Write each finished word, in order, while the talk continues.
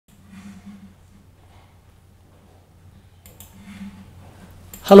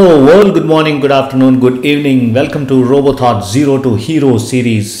Hello world, good morning, good afternoon, good evening. Welcome to RoboThought Zero to Hero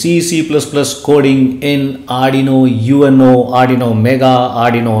series. C++ coding in Arduino UNO, Arduino Mega,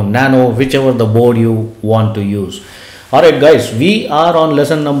 Arduino Nano, whichever the board you want to use. Alright guys, we are on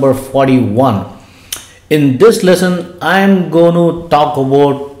lesson number 41. In this lesson, I am going to talk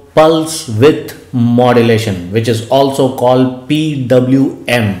about pulse width modulation, which is also called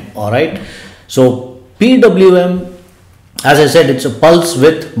PWM. Alright, so PWM, as I said, it's a pulse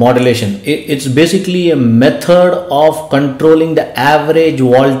width modulation. It's basically a method of controlling the average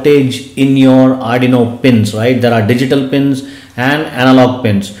voltage in your Arduino pins, right? There are digital pins and analog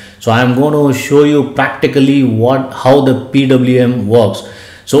pins. So I'm going to show you practically how the PWM works.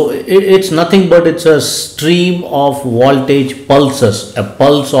 So it's nothing but it's a stream of voltage pulses, a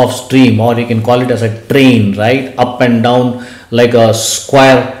pulse of stream, or you can call it as a train, right? Up and down like a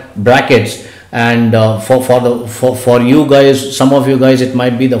square brackets. And for you guys, some of you guys, it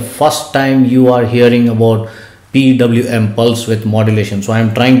might be the first time you are hearing about PWM, pulse width modulation. So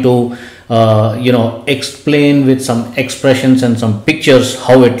I'm trying to explain with some expressions and some pictures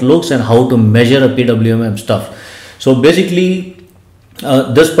how it looks and how to measure a PWM stuff. So basically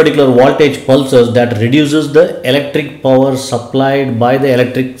this particular voltage pulses that reduces the electric power supplied by the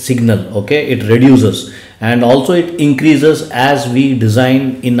electric signal. Okay, it reduces, and also it increases as we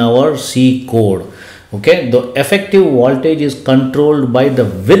design in our C code. Okay, the effective voltage is controlled by the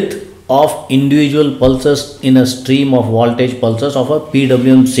width of individual pulses in a stream of voltage pulses of a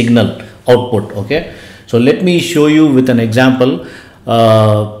PWM signal output. Okay, so let me show you with an example.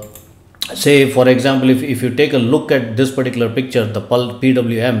 Say for example, if you take a look at this particular picture, the pulse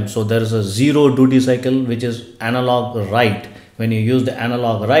PWM, so there is a zero duty cycle, which is analog write. When you use the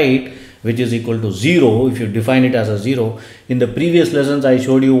analog write, which is equal to 0, if you define it as a 0, in the previous lessons I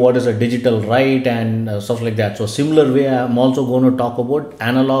showed you what is a digital write and stuff like that. So similar way, I am also going to talk about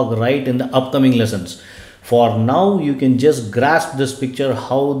analog write in the upcoming lessons. For now, you can just grasp this picture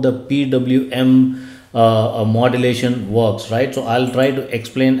how the PWM modulation works, right? So I'll try to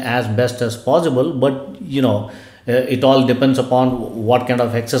explain as best as possible, but it all depends upon what kind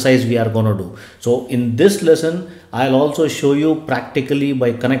of exercise we are going to do. So in this lesson, I'll also show you practically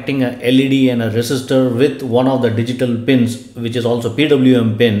by connecting a LED and a resistor with one of the digital pins, which is also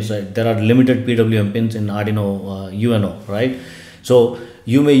PWM pins. Right? There are limited PWM pins in Arduino UNO, right? So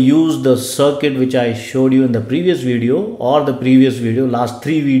you may use the circuit which I showed you in the previous video or the previous video. Last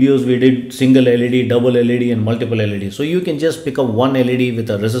 3 videos we did single LED, double LED and multiple LED. So you can just pick up one LED with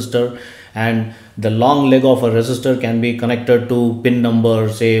a resistor, and the long leg of a resistor can be connected to pin number,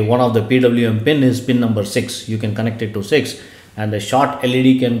 say one of the PWM pin is pin number 6. You can connect it to 6, and the short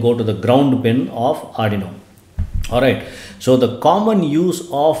LED can go to the ground pin of Arduino. Alright, so the common use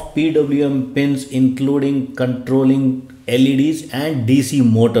of PWM pins including controlling LEDs and DC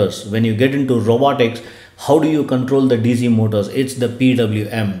motors. When you get into robotics, how do you control the DC motors? It's the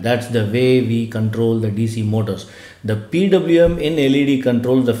PWM. That's the way we control the DC motors. The PWM in LED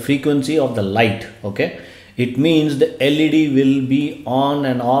controls the frequency of the light. Okay, it means the LED will be on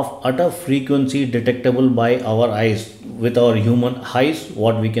and off at a frequency detectable by our eyes, with our human eyes,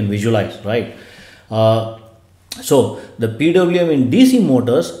 what we can visualize, right? So the PWM in DC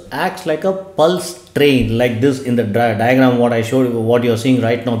motors acts like a pulse train, like this in the diagram what I showed you, what you're seeing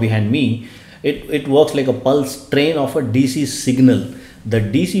right now behind me. It works like a pulse train of a DC signal. The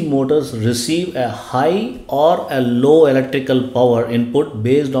DC motors receive a high or a low electrical power input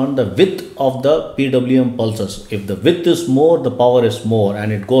based on the width of the PWM pulses. If the width is more, the power is more,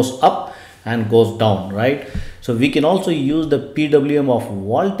 and it goes up and goes down, right? So we can also use the PWM of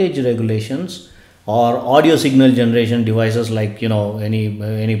voltage regulations or audio signal generation devices, like any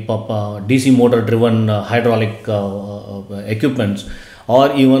DC motor driven hydraulic equipments,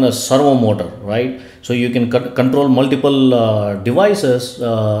 or even a servo motor, right? So you can control multiple devices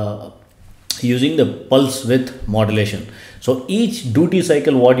using the pulse width modulation. So each duty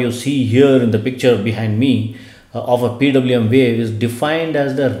cycle, what you see here in the picture behind me of a PWM wave, is defined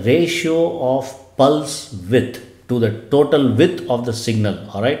as the ratio of pulse width to the total width of the signal.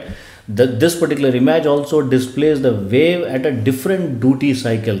 All right, this particular image also displays the wave at a different duty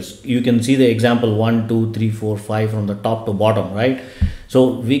cycles. You can see the example 1, 2, 3, 4, 5 from the top to bottom, right?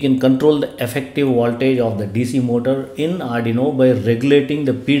 So we can control the effective voltage of the DC motor in Arduino by regulating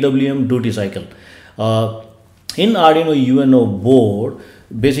the PWM duty cycle. In Arduino UNO board,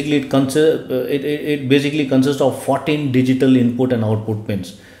 basically it basically consists of 14 digital input and output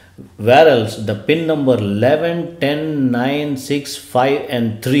pins, whereas the pin number 11, 10, 9, 6, 5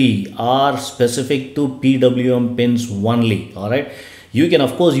 and 3 are specific to PWM pins only. All right, you can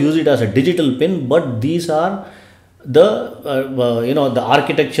of course use it as a digital pin, but these are The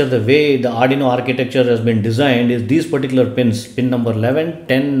architecture, the way the Arduino architecture has been designed is these particular pins, pin number 11,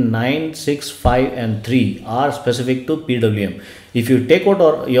 10, 9, 6, 5 and 3 are specific to PWM. If you take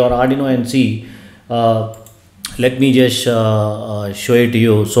out your Arduino and see, let me just show it to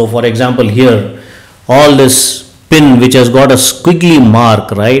you. So for example, here all this pin which has got a squiggly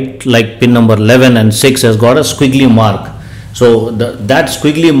mark, right, like pin number 11 and 6 has got a squiggly mark. So that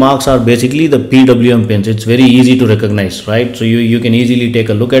squiggly marks are basically the PWM pins. It's very easy to recognize, right? So you can easily take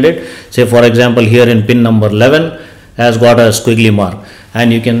a look at it. Say for example, here in pin number 11 has got a squiggly mark,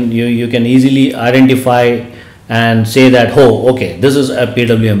 and you can easily identify and say that, oh, okay, this is a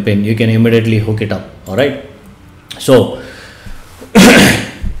PWM pin. You can immediately hook it up. All right. So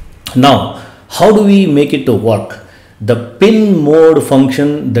now, how do we make it to work? The pin mode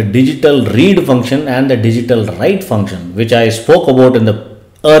function, the digital read function and the digital write function, which I spoke about in the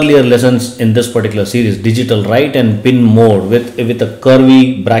earlier lessons in this particular series, digital write and pin mode with a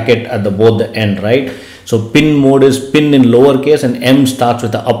curvy bracket at both the end, right? So pin mode is pin in lowercase and M starts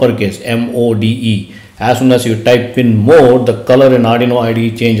with the uppercase, MODE. As soon as you type pin mode, the color in Arduino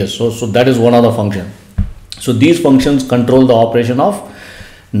IDE changes. So that is one other function. So these functions control the operation of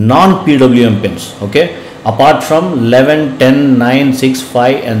non-PWM pins, okay? Apart from 11, 10, 9, 6,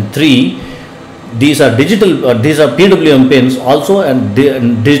 5 and 3, these are PWM pins also, and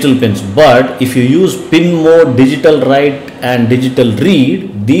digital pins. But if you use pin mode, digital write and digital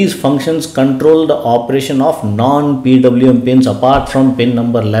read, these functions control the operation of non-PWM pins apart from pin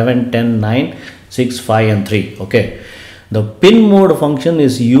number 11, 10, 9, 6, 5 and 3, okay? The pin mode function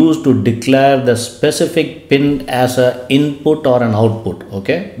is used to declare the specific pin as an input or an output,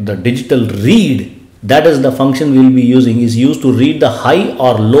 okay? The digital read, that is the function we will be using, is used to read the high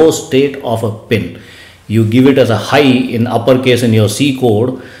or low state of a pin. You give it as a high in uppercase in your C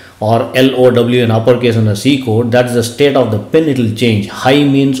code, or LOW in uppercase in the C code. That's the state of the pin. It will change. High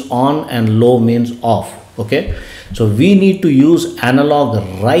means on and low means off, okay? So we need to use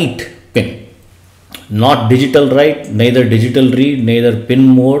analog write pin, not digital write, neither digital read, neither pin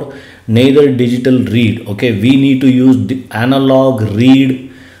mode, neither digital read, okay? We need to use the analog read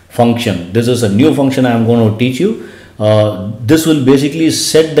function. This is a new function I am going to teach you. This will basically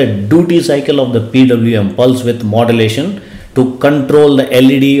set the duty cycle of the PWM, pulse width modulation, to control the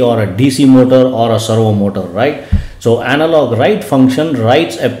LED or a DC motor or a servo motor, right? So analog write function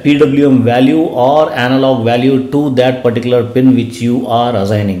writes a PWM value or analog value to that particular pin which you are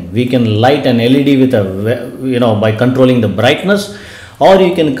assigning. We can light an LED with a, by controlling the brightness, or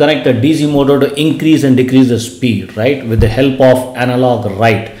you can connect a DC motor to increase and decrease the speed, right, with the help of analog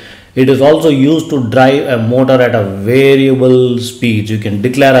write. It is also used to drive a motor at a variable speed. You can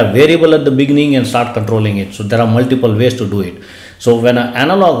declare a variable at the beginning and start controlling it. So there are multiple ways to do it. So when an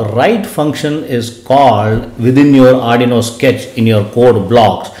analog write function is called within your Arduino sketch in your code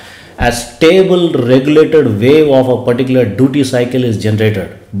blocks, a stable regulated wave of a particular duty cycle is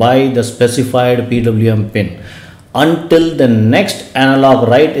generated by the specified PWM pin until the next analog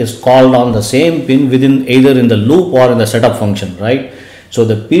write is called on the same pin within either in the loop or in the setup function, right? So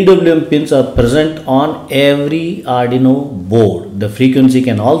the PWM pins are present on every Arduino board. The frequency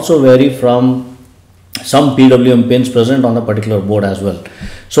can also vary from some PWM pins present on the particular board as well.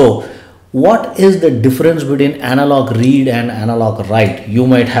 So what is the difference between analog read and analog write? You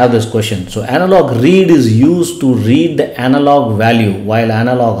might have this question. So analog read is used to read the analog value, while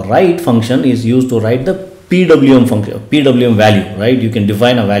analog write function is used to write the PWM function, PWM value, right? You can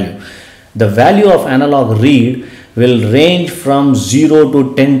define a value. The value of analog read will range from 0 to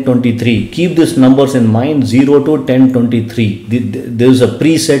 1023. Keep these numbers in mind, 0 to 1023. There is a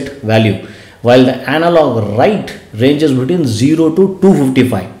preset value, while the analog write ranges between 0 to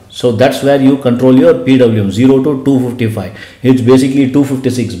 255. So that's where you control your PWM, 0 to 255. It's basically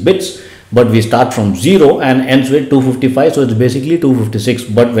 256 bits, but we start from 0 and ends with 255, so it's basically 256.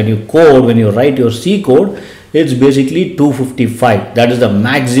 But when you code, when you write your C code, it's basically 255. That is the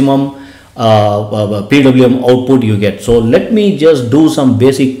maximum PWM output you get. So let me just do some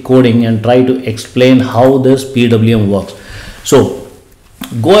basic coding and try to explain how this PWM works. So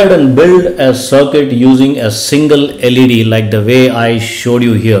go ahead and build a circuit using a single LED like the way I showed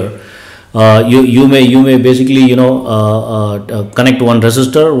you here. You may basically connect one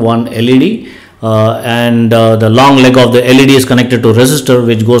resistor, one LED, and the long leg of the LED is connected to resistor,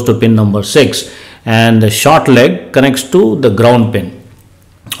 which goes to pin number 6, and the short leg connects to the ground pin.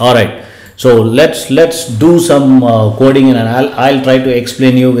 All right. So let's do some coding, and I'll try to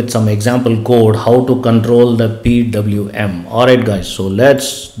explain you with some example code how to control the PWM. All right, guys. So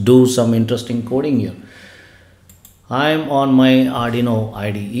let's do some interesting coding here. I'm on my Arduino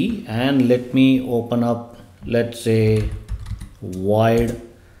IDE, and let me open up let's say void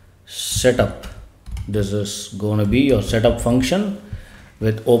setup. This is going to be your setup function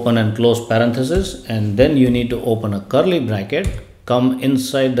with open and close parenthesis, and then you need to open a curly bracket. Come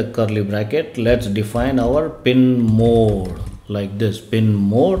inside the curly bracket, let's define our pin mode like this. Pin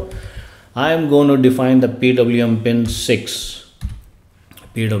mode, I am going to define the PWM pin 6,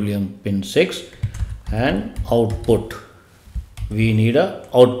 PWM pin 6, and output. We need a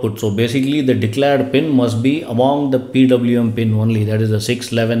output. So basically the declared pin must be among the PWM pin only, that is the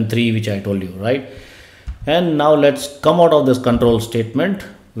 6, 11, 3 which I told you, right? And now let's come out of this control statement.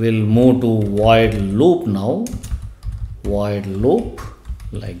 We'll move to void loop now. Void loop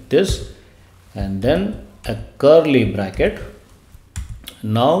like this, and then a curly bracket.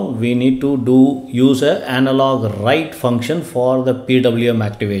 Now we need to use a analog write function for the PWM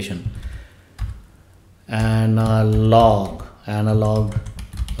activation. Analog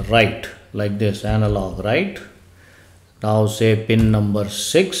write like this, analog write. Now say pin number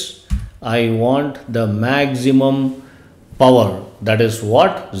 6, I want the maximum power, that is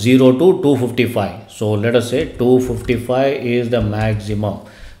what, 0 to 255. So let us say 255 is the maximum.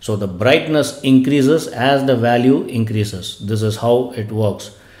 So the brightness increases as the value increases. This is how it works.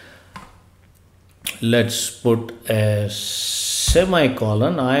 Let's put a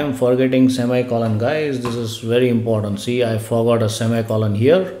semicolon. I am forgetting semicolon, guys. This is very important. See, I forgot a semicolon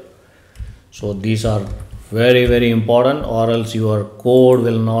here. So these are very, very important, or else your code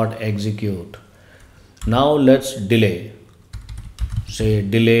will not execute. Now let's delay. Say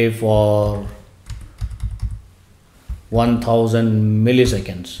delay for 1000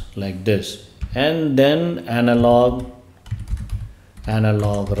 milliseconds like this, and then analog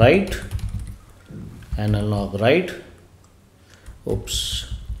write. Oops,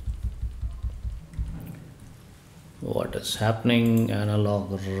 what is happening?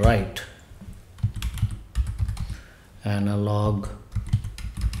 Analog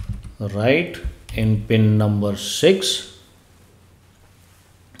write in pin number 6.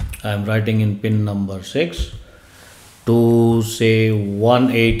 I am writing in pin number 6 to say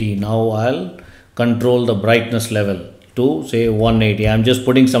 180. Now I'll control the brightness level to say 180. I'm just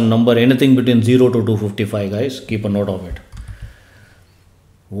putting some number, anything between 0 to 255, guys. Keep a note of it.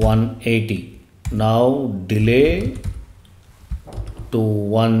 180. Now delay to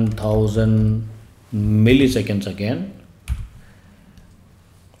 1000 milliseconds again.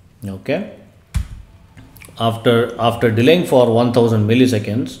 Okay. After delaying for 1000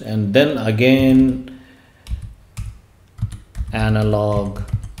 milliseconds, and then again analog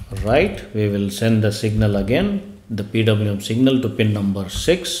write, we will send the signal again, the PWM signal, to pin number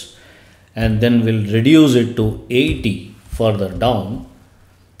 6, and then we'll reduce it to 80 further down,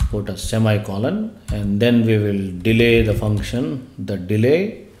 put a semicolon, and then we will delay the function, the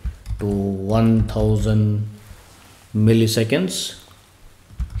delay to 1000 milliseconds,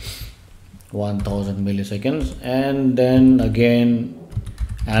 and then again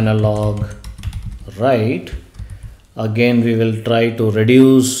analog write. Again we will try to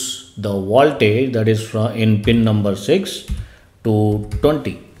reduce the voltage, that is in pin number 6 to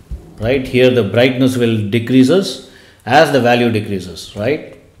 20. Right here the brightness will decreases as the value decreases,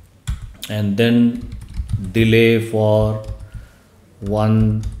 right? And then delay for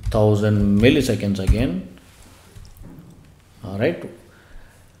 1000 milliseconds again. All right.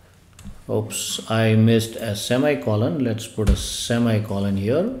 Oops, I missed a semicolon. Let's put a semicolon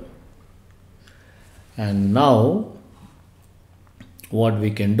here. And now what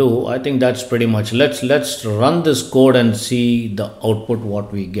we can do, I think that's pretty much. Let's run this code and see the output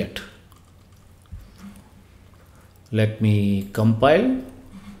what we get. Let me compile.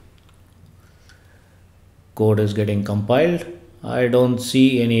 Code is getting compiled. I don't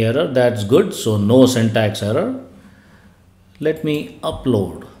see any error. That's good. So no syntax error. Let me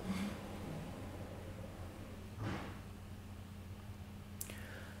upload.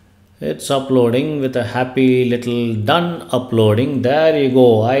 It's uploading with a happy little done uploading. There you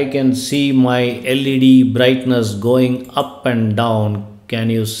go. I can see my LED brightness going up and down. Can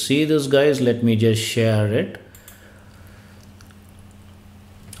you see this, guys? Let me just share it.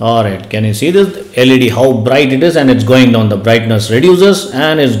 Alright, can you see this LED, how bright it is, and it's going down. The brightness reduces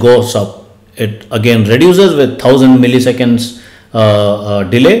and it goes up. It again reduces with 1000 milliseconds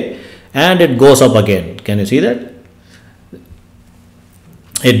delay, and it goes up again. Can you see that?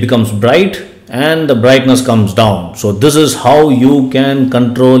 It becomes bright and the brightness comes down. So this is how you can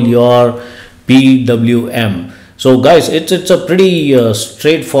control your PWM. So guys, it's a pretty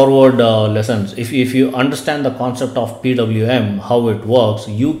straightforward lessons. If you understand the concept of PWM, how it works,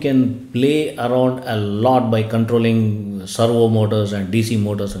 you can play around a lot by controlling servo motors and DC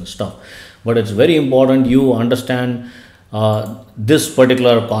motors and stuff. But it's very important you understand this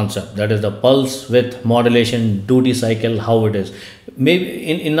particular concept, that is the pulse width modulation duty cycle, how it is. Maybe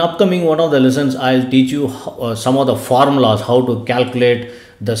in upcoming one of the lessons I'll teach you some of the formulas, how to calculate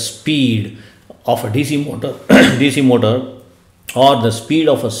the speed of a DC motor DC motor, or the speed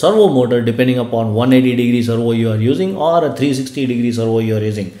of a servo motor, depending upon 180-degree servo you are using or a 360-degree servo you are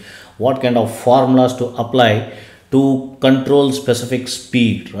using. What kind of formulas to apply to control specific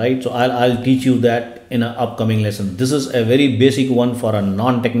speed, right? So I'll teach you that in an upcoming lesson. This is a very basic one for a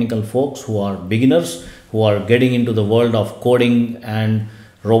non-technical folks who are beginners, who are getting into the world of coding and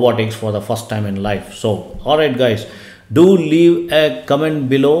robotics for the first time in life. So all right guys, do leave a comment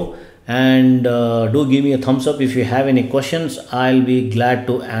below and do give me a thumbs up if you have any questions. I'll be glad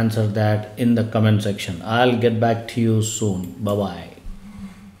to answer that in the comment section. I'll get back to you soon. Bye bye.